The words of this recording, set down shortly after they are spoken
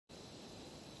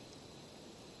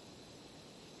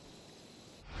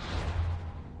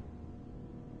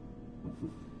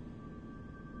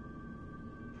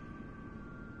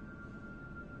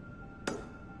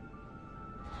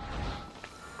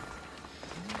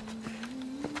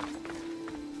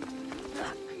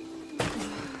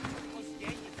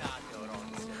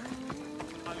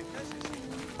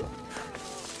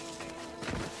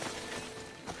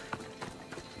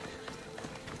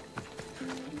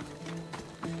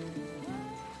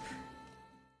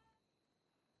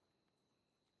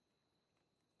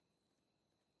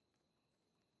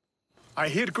I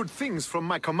hear good things from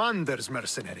my commander's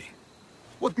mercenary.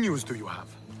 What news do you have?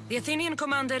 The Athenian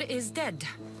commander is dead.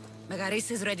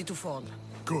 Megaris is ready to fall.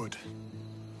 Good.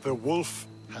 The wolf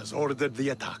has ordered the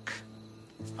attack.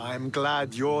 I'm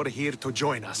glad you're here to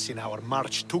join us in our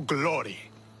march to glory.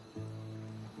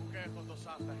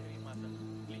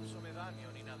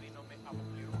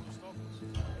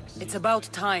 It's about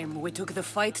time we took the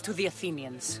fight to the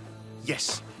Athenians.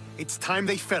 Yes, it's time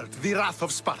they felt the wrath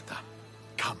of Sparta.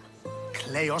 Come,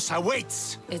 Kleos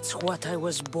awaits! It's what I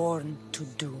was born to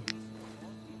do.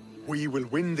 We will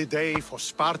win the day for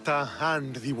Sparta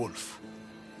and the wolf.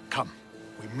 Come,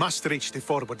 we must reach the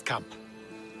forward camp.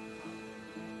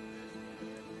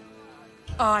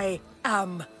 I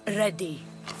am ready.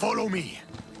 Follow me.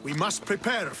 We must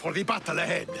prepare for the battle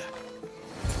ahead.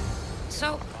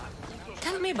 So,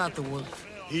 tell me about the wolf.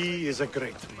 He is a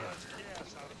great man.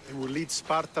 He will lead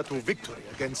Sparta to victory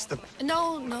against the...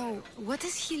 No. What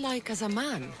is he like as a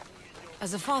man?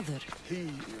 As a father?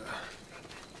 He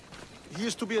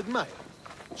is to be admired.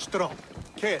 Strong,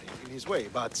 caring in his way,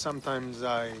 but sometimes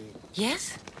I...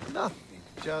 Yes? Nothing,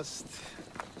 just...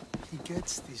 He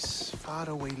gets this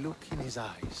faraway look in his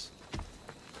eyes.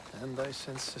 And I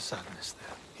sense a sadness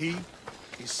there. He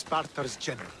is Sparta's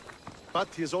general.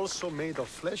 But he is also made of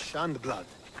flesh and blood.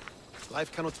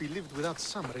 Life cannot be lived without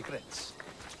some regrets.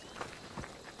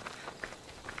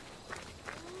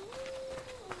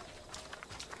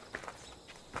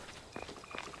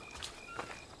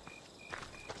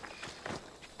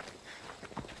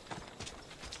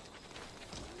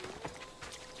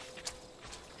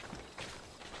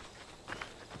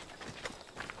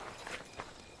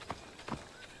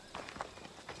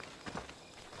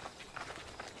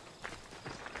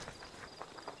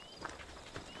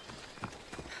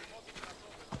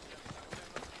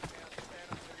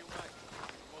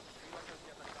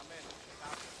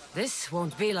 This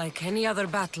won't be like any other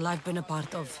battle I've been a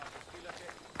part of.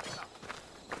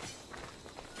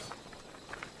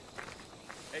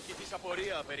 Έχει της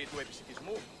απορία περί του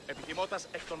επισητισμού, επιθυμώτας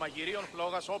εκ των μαγειρίων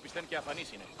φλόγας όπισθεν και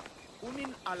αφανής είναι.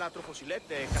 Ούνιν αλλά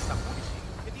τροφοσιλέτε καταπούληση.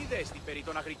 Και τι δέστη περί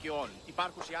των αγρικιών,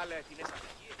 υπάρχουν σε άλλα Αθηνές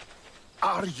αγρικίες.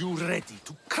 Are you ready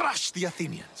to crush the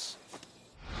Athenians?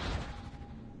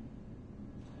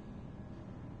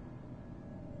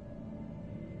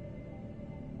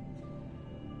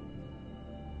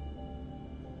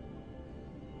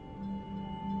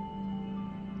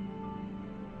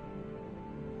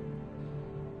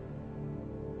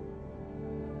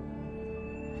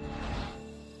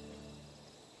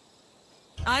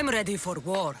 I'm ready for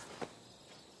war.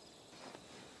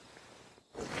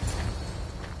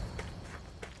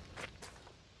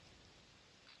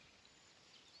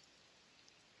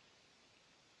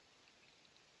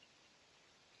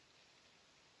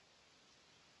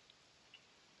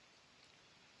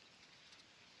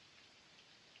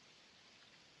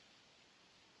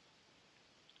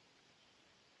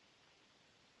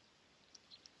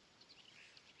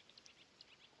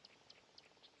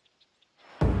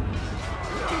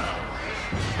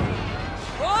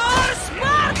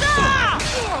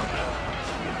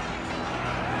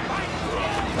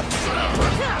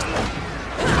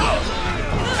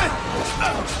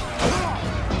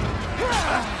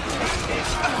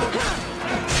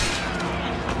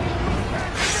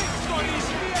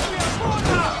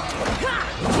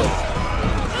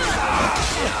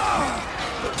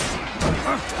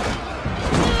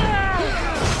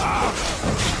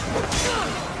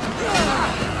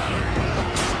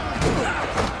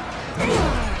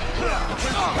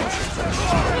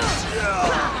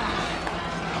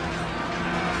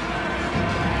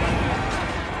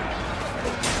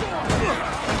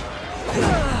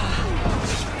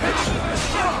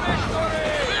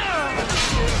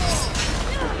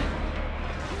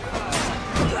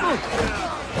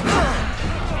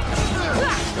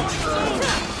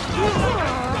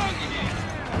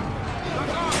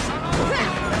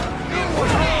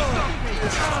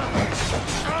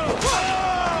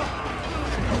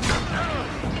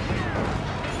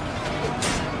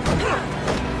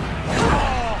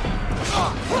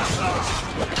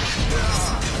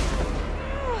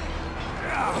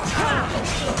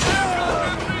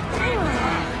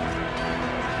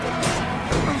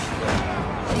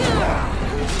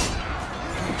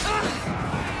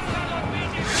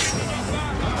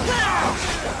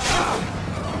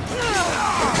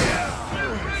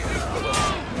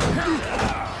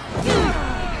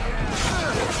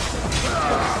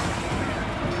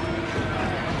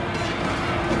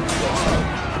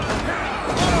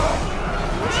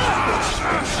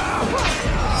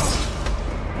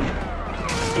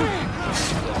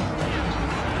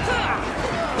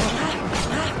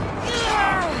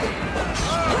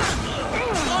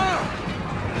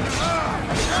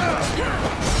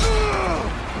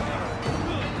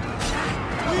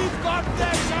 We've got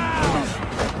them now!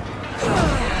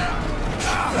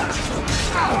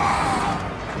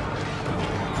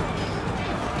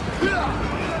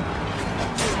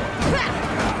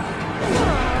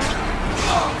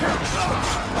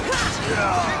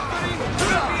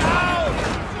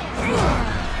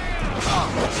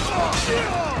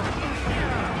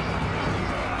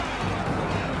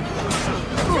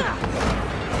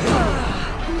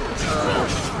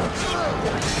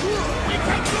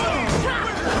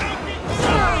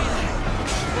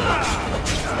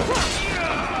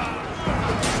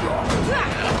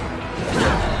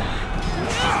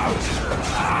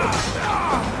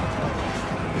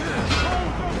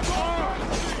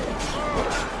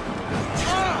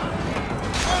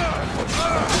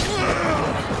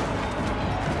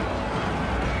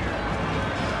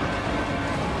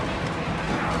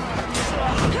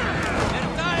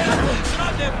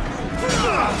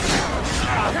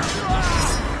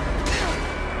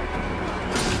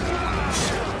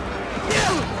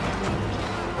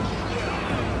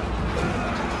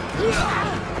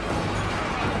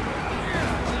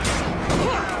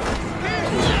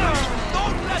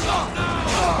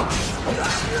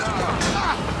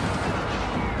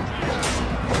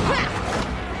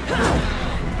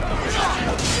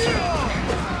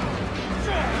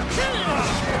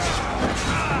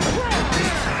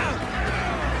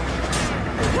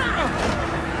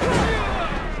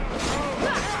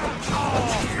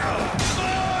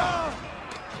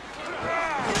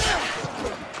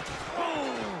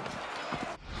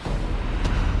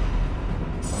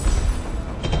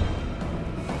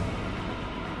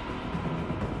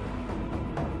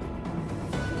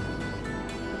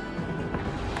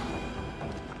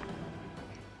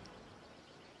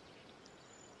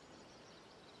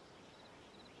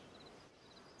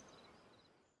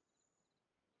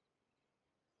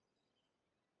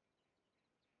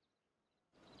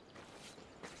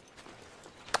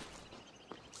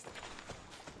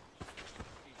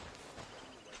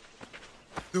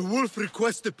 The wolf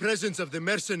requests the presence of the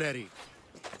mercenary.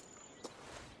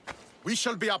 We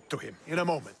shall be up to him in a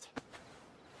moment.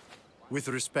 With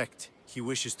respect, he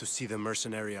wishes to see the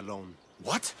mercenary alone.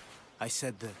 What? I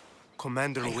said the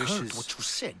commander I wishes... heard what you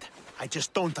said. I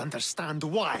just don't understand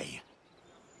why.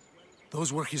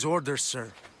 Those were his orders,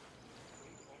 sir.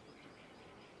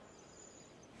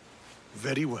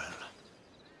 Very well.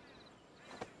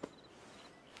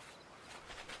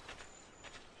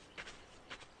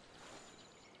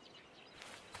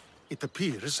 It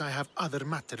appears I have other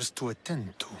matters to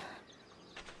attend to.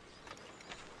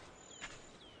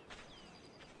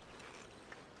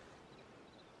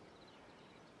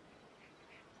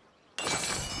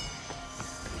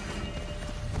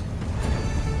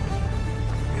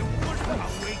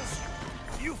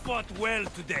 You fought well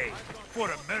today, for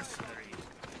a mercenary.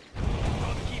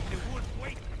 Don't keep the wolf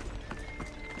waiting.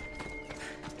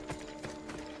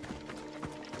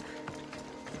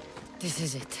 This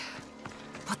is it.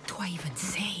 What do I even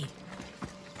say?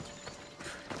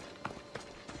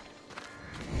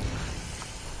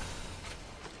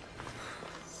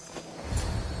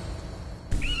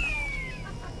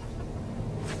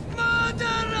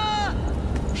 Murderer!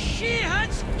 She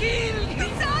has killed you!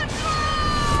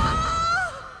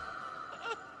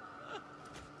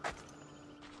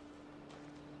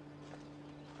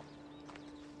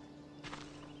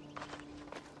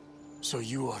 So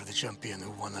you are the champion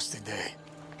who won us today.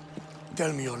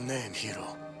 Tell me your name,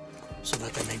 hero, so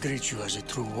that I may greet you as a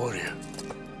true warrior.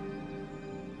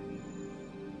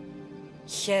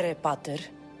 SHAREfactory.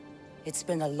 It's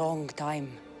been a long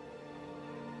time.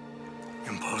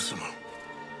 Impossible.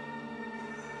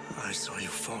 I saw you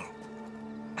fall.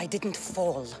 I didn't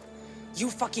fall. You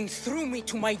fucking threw me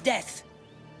to my death.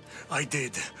 I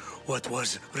did what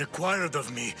was required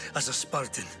of me as a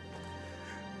Spartan.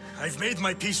 I've made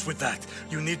my peace with that.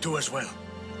 You need to as well.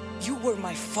 You were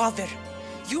my father.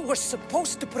 You were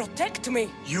supposed to protect me.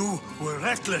 You were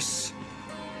reckless.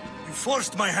 You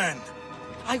forced my hand.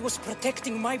 I was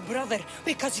protecting my brother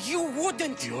because you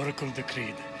wouldn't. The Oracle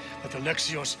decreed that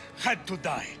Alexios had to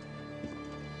die.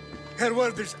 Her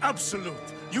word is absolute.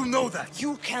 You know that.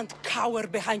 You can't cower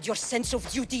behind your sense of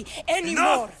duty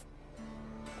anymore. Enough!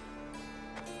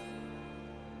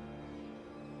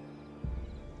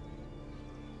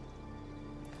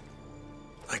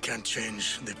 I can't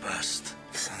change the past,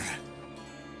 son.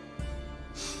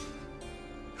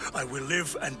 I will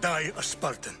live and die a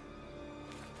Spartan.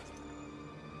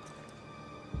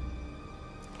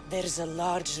 There's a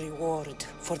large reward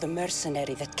for the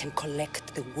mercenary that can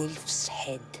collect the wolf's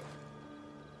head.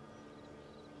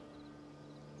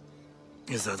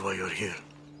 Is that why you're here?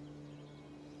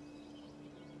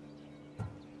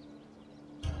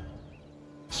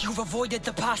 You've avoided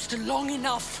the past long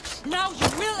enough. Now you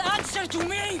will answer to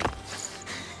me!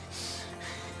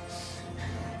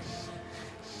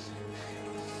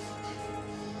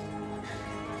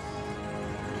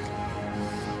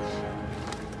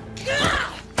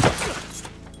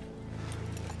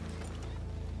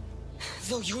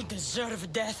 Though you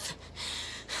deserve death,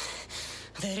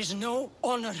 there is no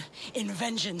honor in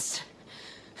vengeance.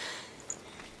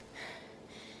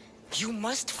 You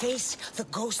must face the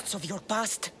ghosts of your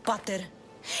past, Pater,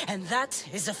 and that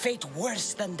is a fate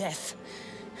worse than death.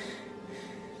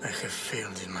 I have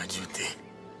failed in my duty.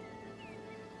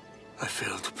 I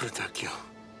failed to protect you.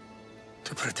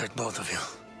 To protect both of you.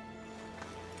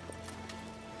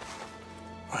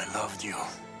 I loved you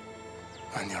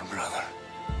and your brother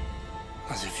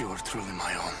as if you were truly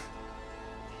my own.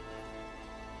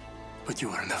 But you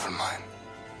were never mine.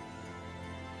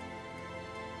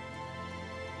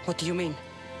 What do you mean?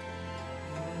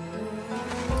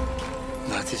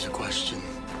 That is a question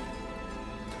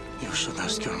you should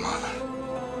ask your mother.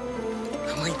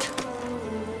 Wait.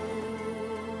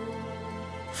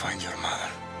 Find your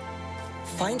mother.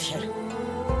 Find her?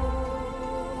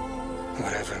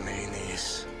 Wherever Merini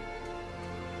is,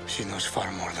 she knows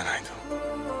far more than I do.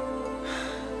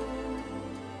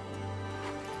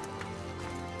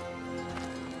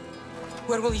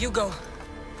 Where will you go?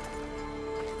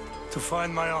 To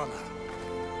find my honor.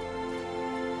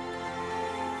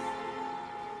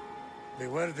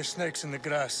 Beware the snakes in the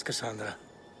grass, Cassandra.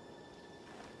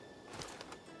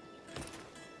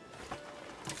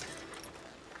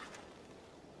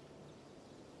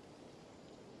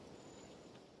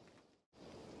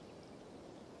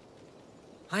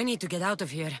 I need to get out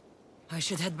of here. I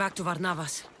should head back to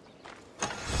Varnavas.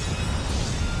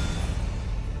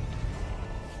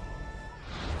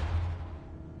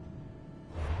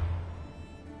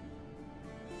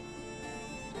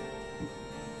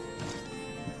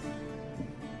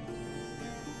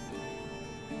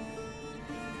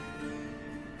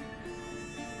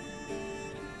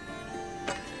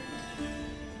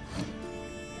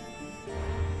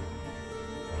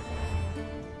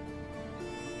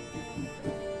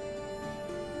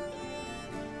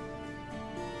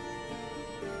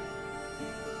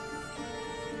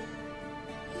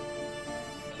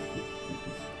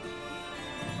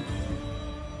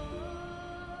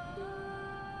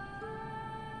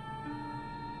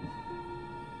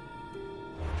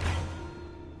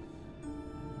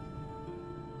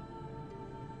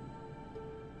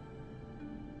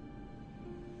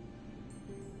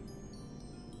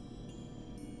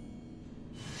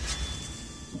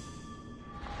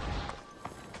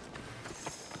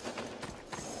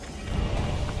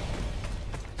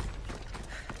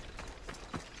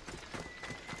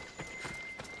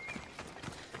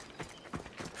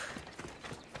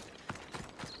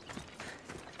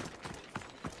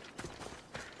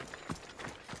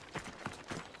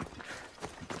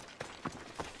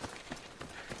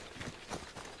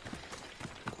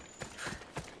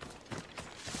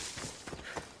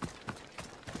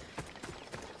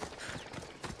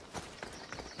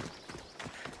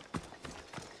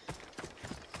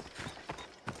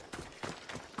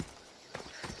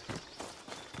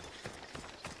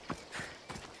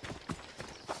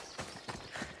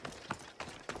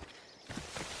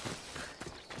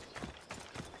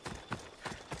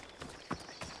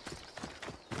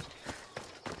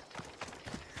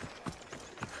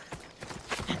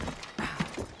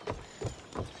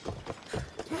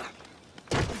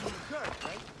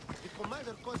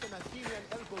 Caught an Athenian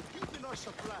elbow deep in our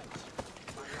supplies.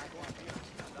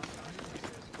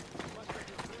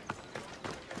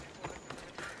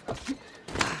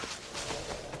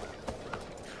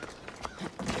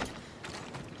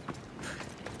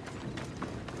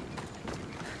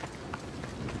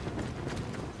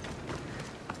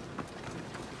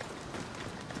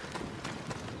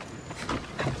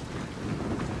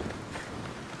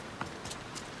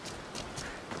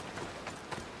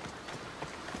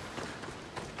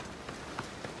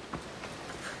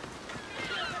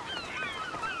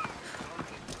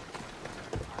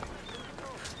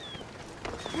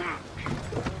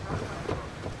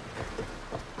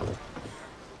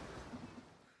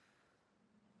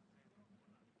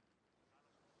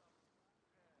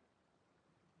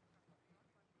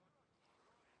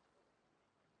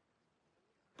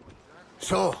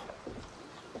 So,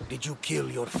 did you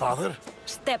kill your father?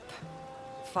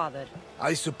 Step-father.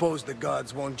 I suppose the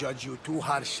gods won't judge you too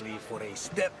harshly for a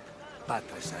step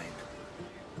patricide.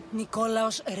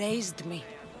 Nikolaos raised me,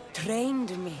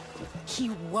 trained me. He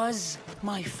was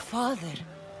my father.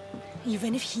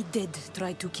 Even if he did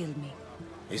try to kill me.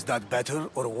 Is that better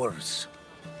or worse?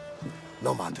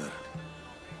 No matter.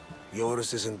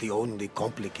 Yours isn't the only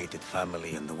complicated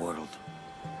family in the world.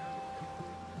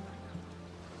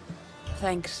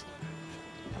 Thanks.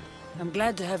 I'm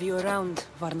glad to have you around,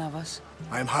 Varnavas.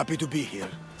 I'm happy to be here.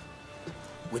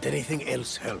 Would anything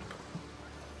else help?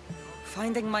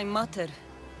 Finding my mother.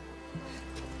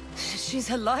 She's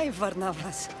alive,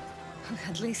 Varnavas.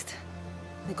 At least,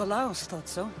 Nikolaos thought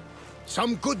so.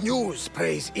 Some good news,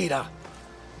 praise Ira.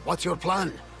 What's your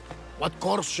plan? What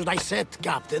course should I set,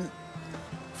 Captain?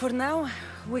 For now,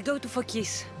 we go to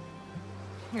Phokis.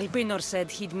 Elpinor said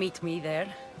he'd meet me there.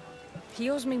 He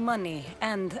owes me money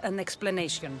and an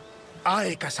explanation.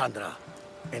 Aye, Cassandra.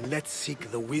 And let's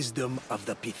seek the wisdom of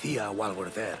the Pythia while we're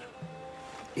there.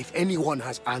 If anyone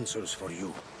has answers for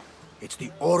you, it's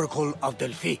the Oracle of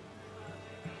Delphi.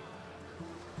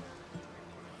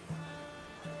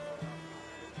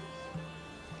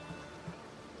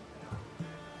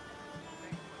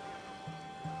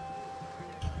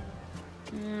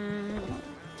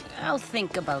 I'll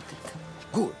think about it.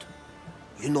 Good.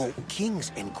 You know,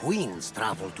 kings and queens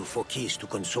travel to Phokis to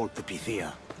consult the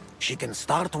Pythia. She can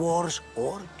start wars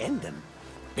or end them.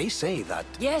 They say that...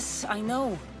 Yes, I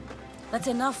know. That's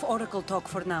enough oracle talk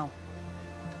for now.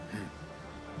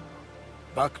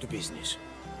 Back to business.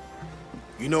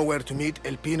 You know where to meet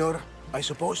Elpinor, I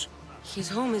suppose? His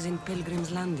home is in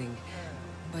Pilgrim's Landing,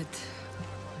 but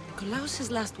Nikolaos'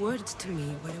 last words to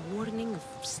me were a warning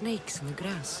of snakes in the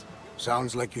grass.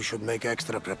 Sounds like you should make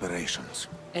extra preparations.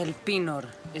 Elpinor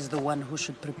is the one who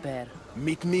should prepare.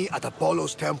 Meet me at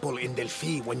Apollo's temple in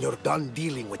Delphi when you're done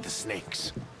dealing with the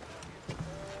snakes.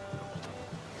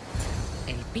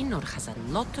 Elpinor has a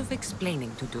lot of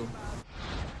explaining to do.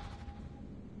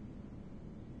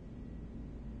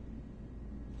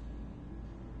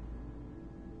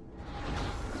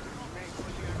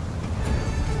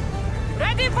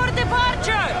 Ready for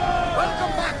departure!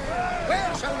 Welcome back!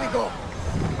 Where shall we go?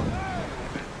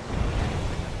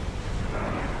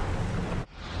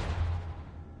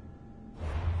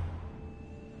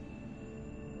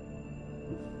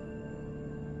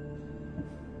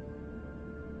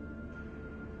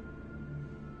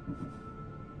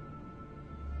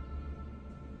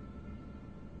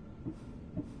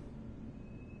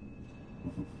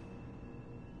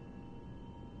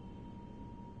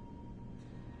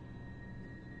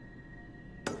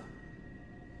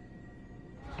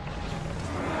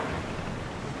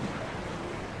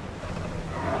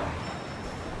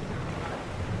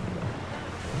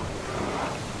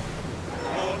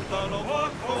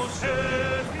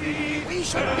 We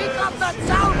should pick up that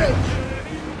salvage!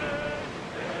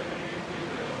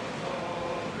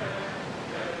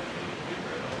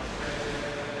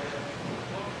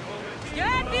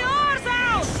 Get the oars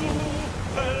out!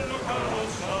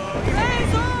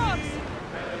 Raise oars!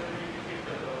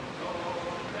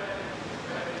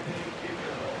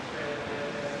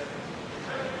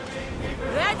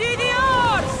 Ready the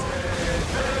oars!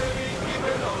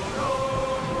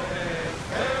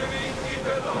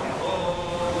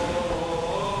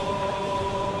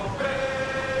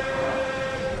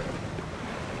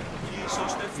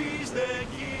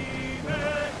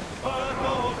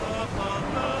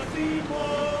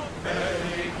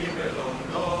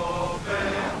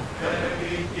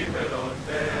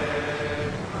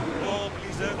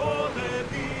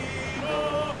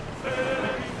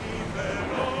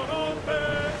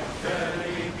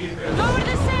 Lower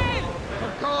the sail! The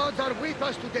gods are with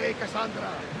us today,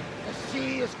 Cassandra. The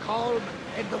sea is calm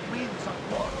and the winds are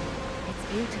warm. It's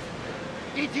beautiful.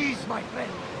 It is, my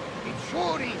friend. It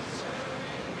sure is.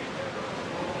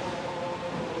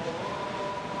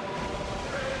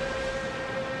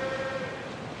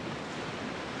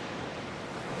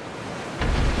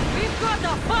 We've got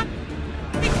a fuck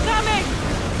coming!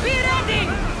 Be ready!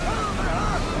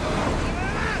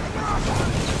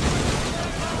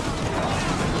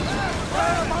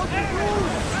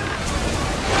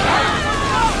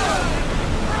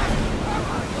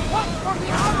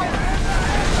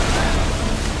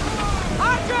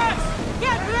 Archers!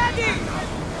 Get ready!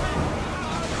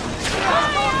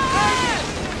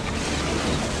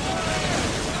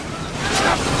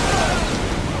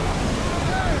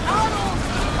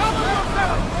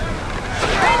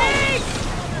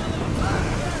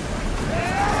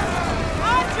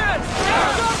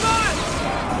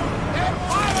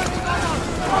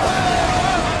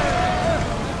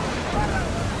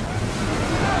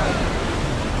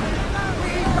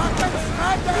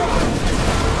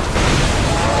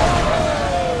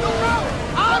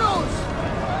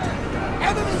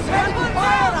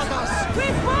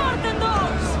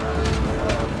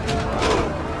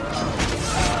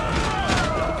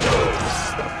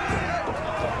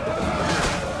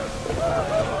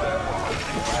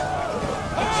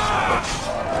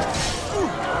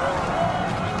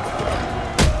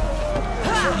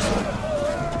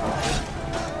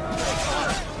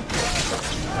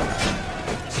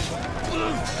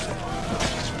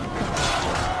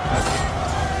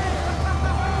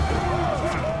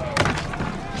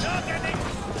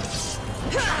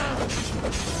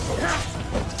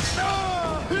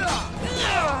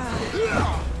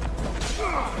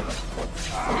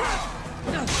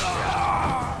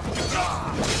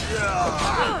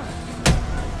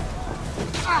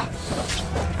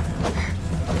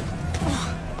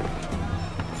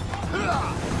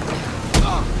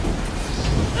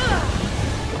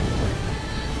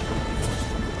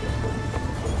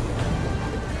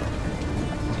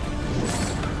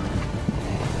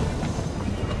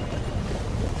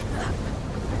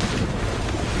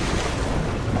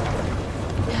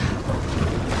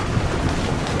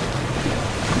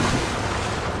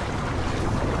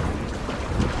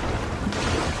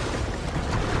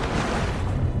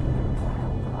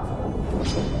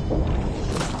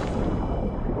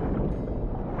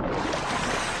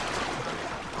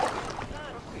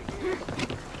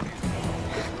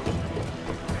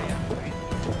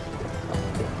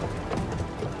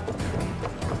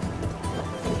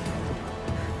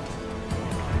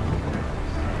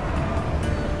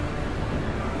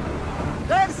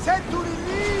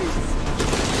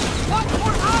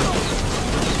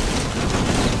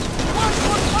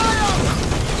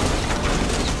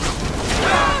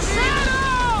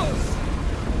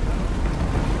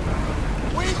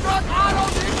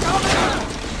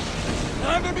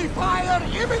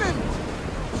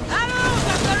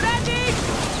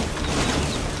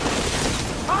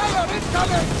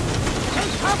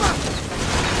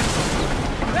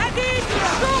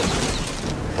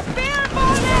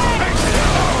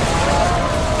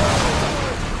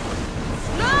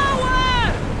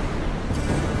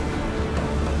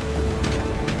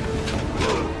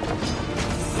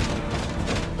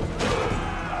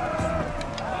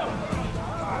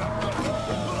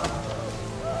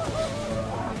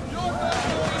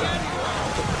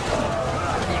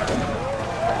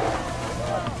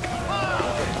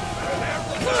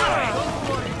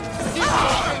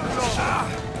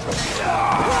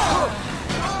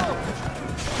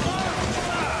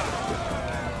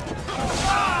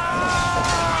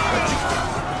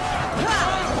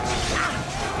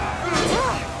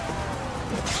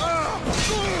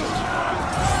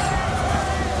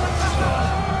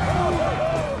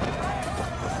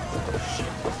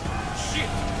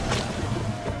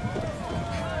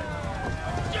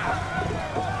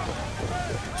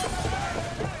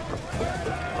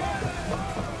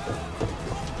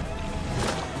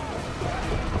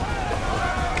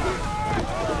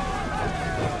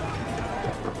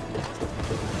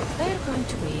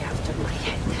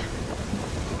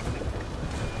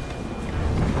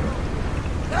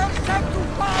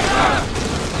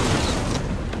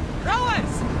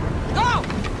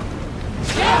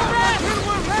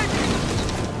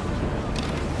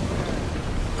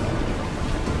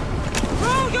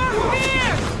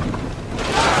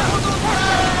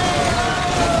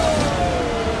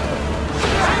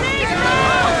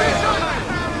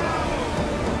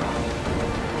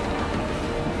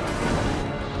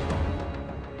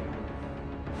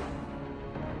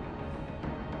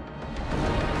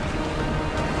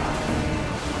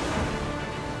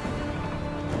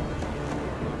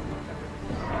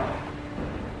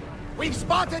 We've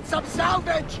spotted some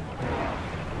salvage!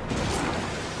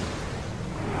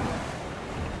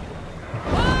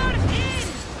 Port in!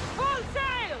 Full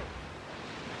sail!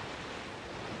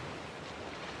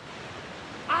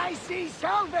 I see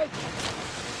salvage!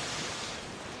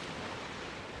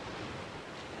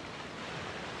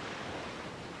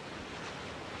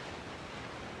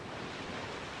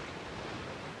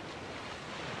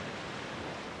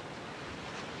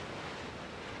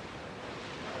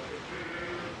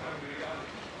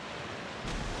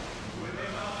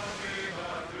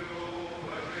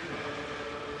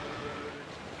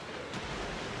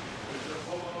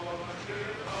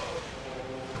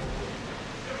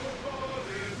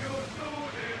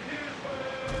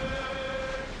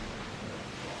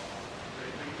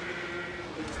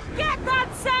 Get that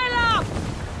sail up!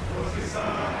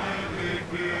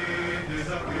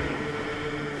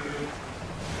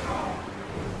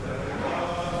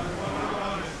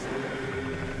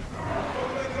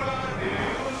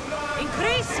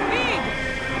 Increase speed!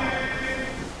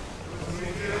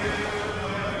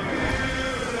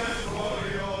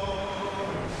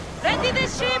 Ready the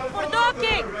ship for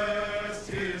docking!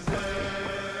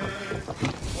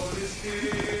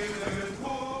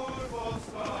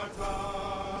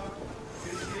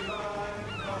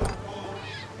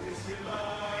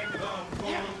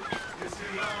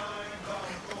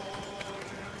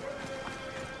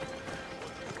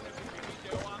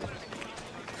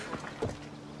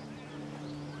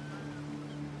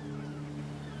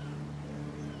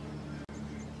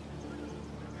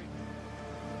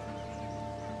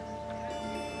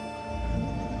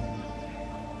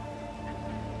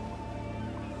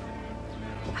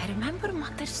 I remember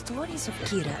Mother's stories of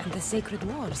Kira and the Sacred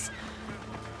Wars.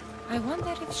 I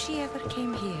wonder if she ever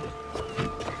came here.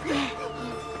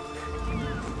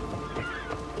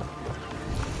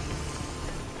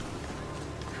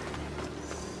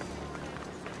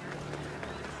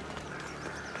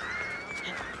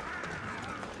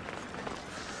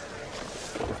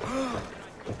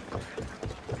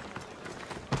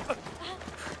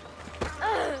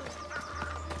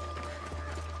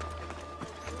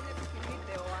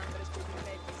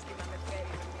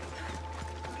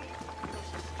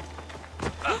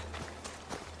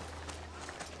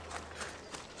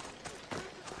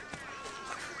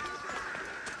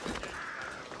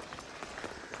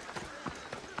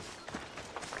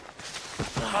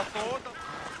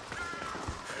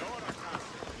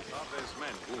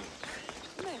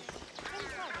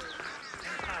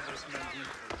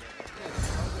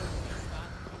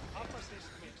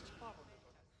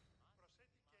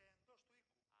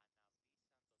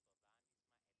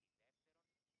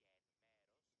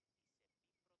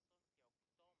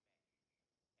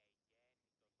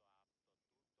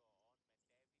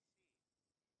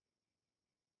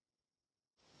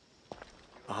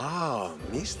 Ah,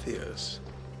 Misthios.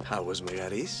 How was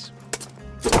Megaris?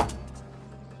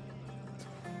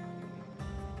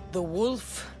 The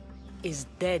wolf is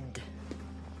dead.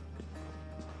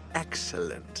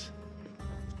 Excellent.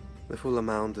 The full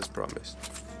amount as promised.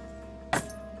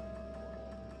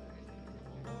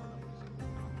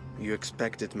 You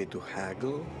expected me to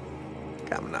haggle?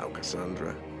 Come now,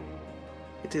 Cassandra.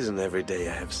 It isn't every day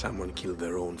I have someone kill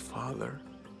their own father.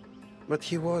 But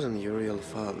he wasn't your real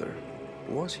father,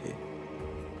 was he?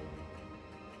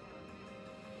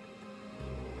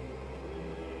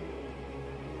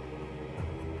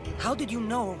 How did you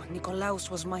know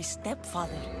Nikolaos was my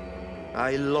stepfather?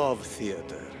 I love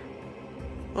theater.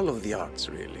 All of the arts,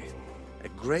 really. A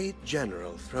great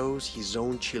general throws his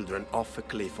own children off a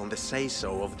cliff on the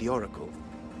say-so of the Oracle.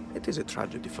 It is a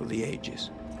tragedy for the ages.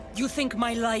 You think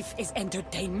my life is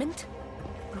entertainment?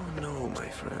 Oh no, my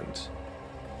friend.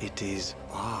 It is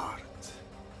art.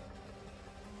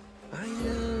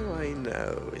 I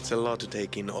know. It's a lot to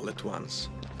take in all at once.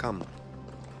 Come.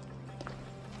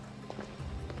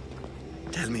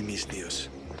 Tell me, Misthios,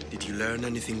 did you learn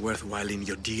anything worthwhile in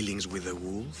your dealings with the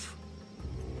wolf?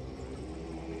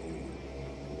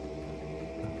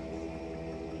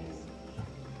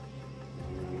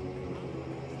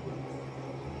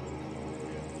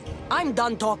 I'm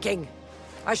done talking.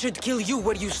 I should kill you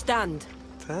where you stand.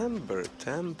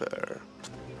 Temper.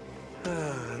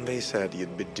 And they said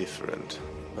you'd be different.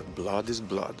 But blood is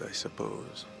blood, I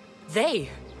suppose. They?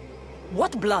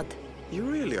 What blood? You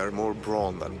really are more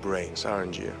brawn than brains,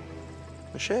 aren't you?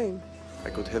 A shame. I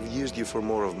could have used you for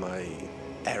more of my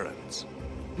errands.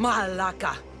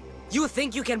 Malaka! You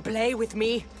think you can play with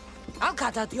me? I'll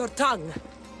cut out your tongue.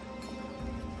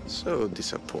 So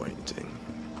disappointing.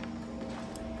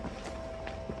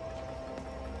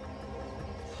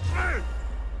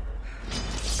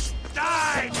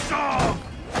 Die, dog!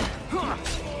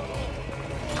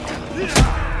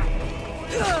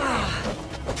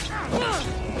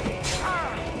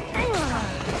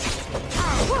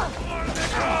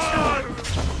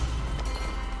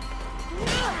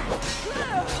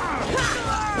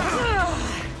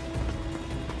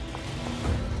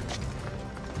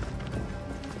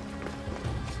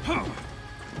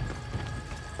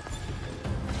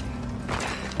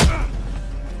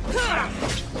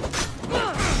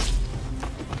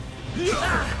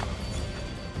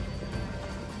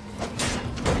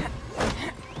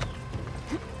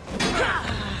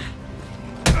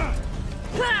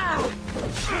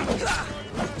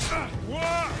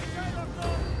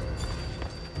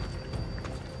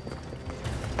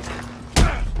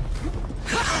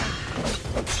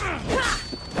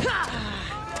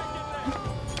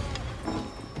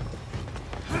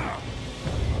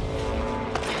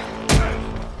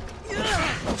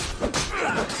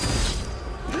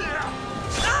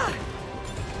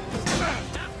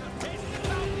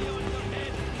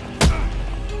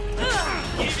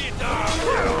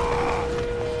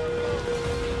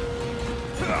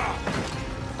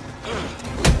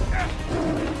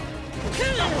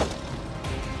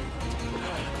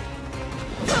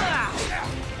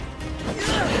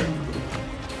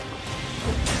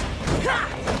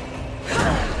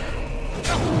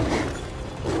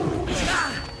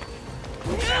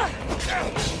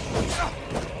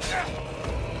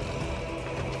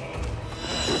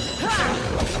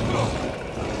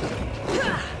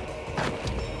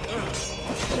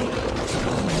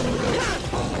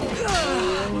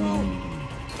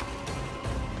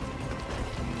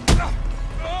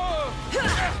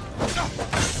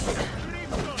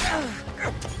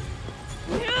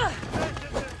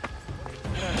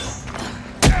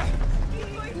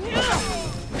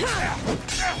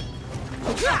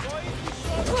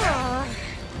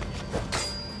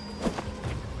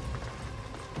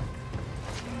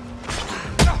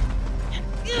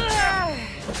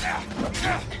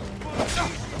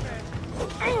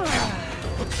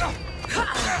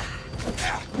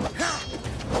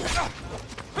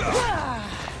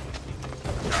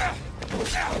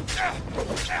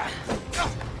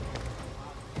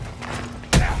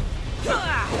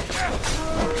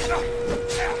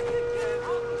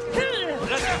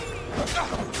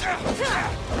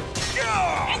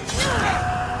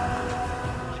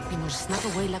 Pinor snuck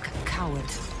away like a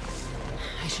coward.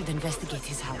 I should investigate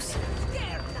his house.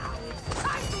 There now!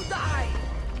 Time to die!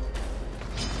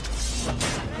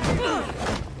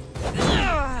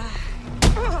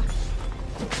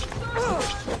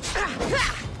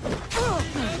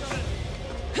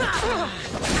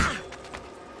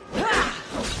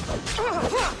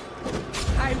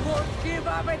 I won't give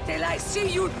up until I see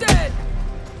you dead!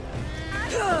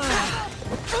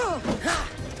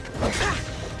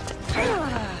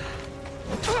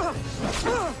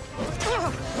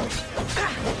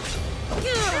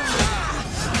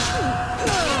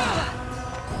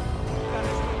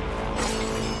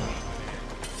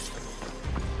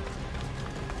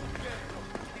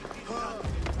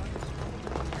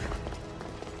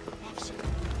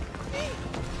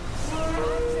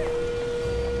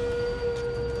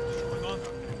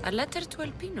 A letter to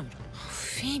Elpinor.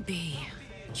 Phoebe,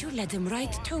 you led him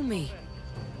right to me.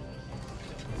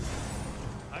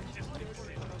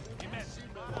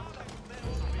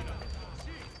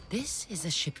 This is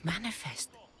a ship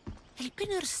manifest.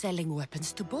 Elpinor's selling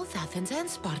weapons to both Athens and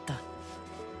Sparta.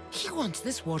 He wants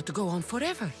this war to go on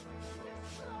forever.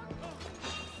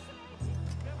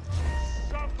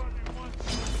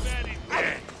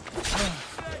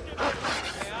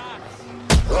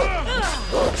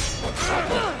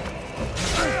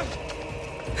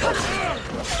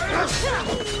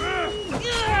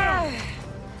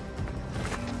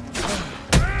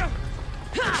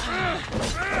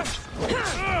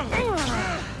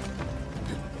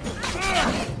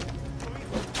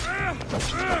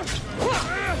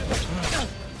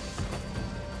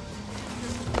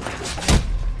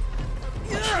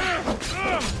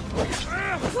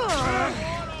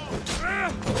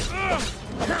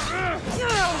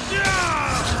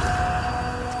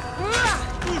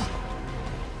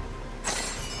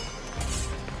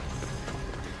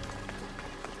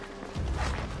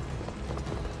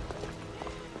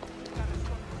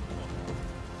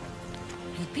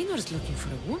 Elpinor's looking for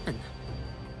a woman.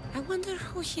 I wonder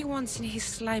who he wants in his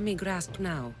slimy grasp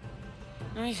now.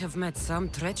 I have met some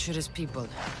treacherous people.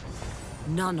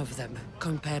 None of them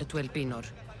compared to Elpinor.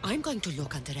 I'm going to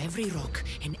look under every rock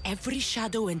and every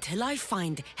shadow until I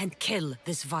find and kill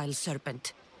this vile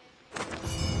serpent.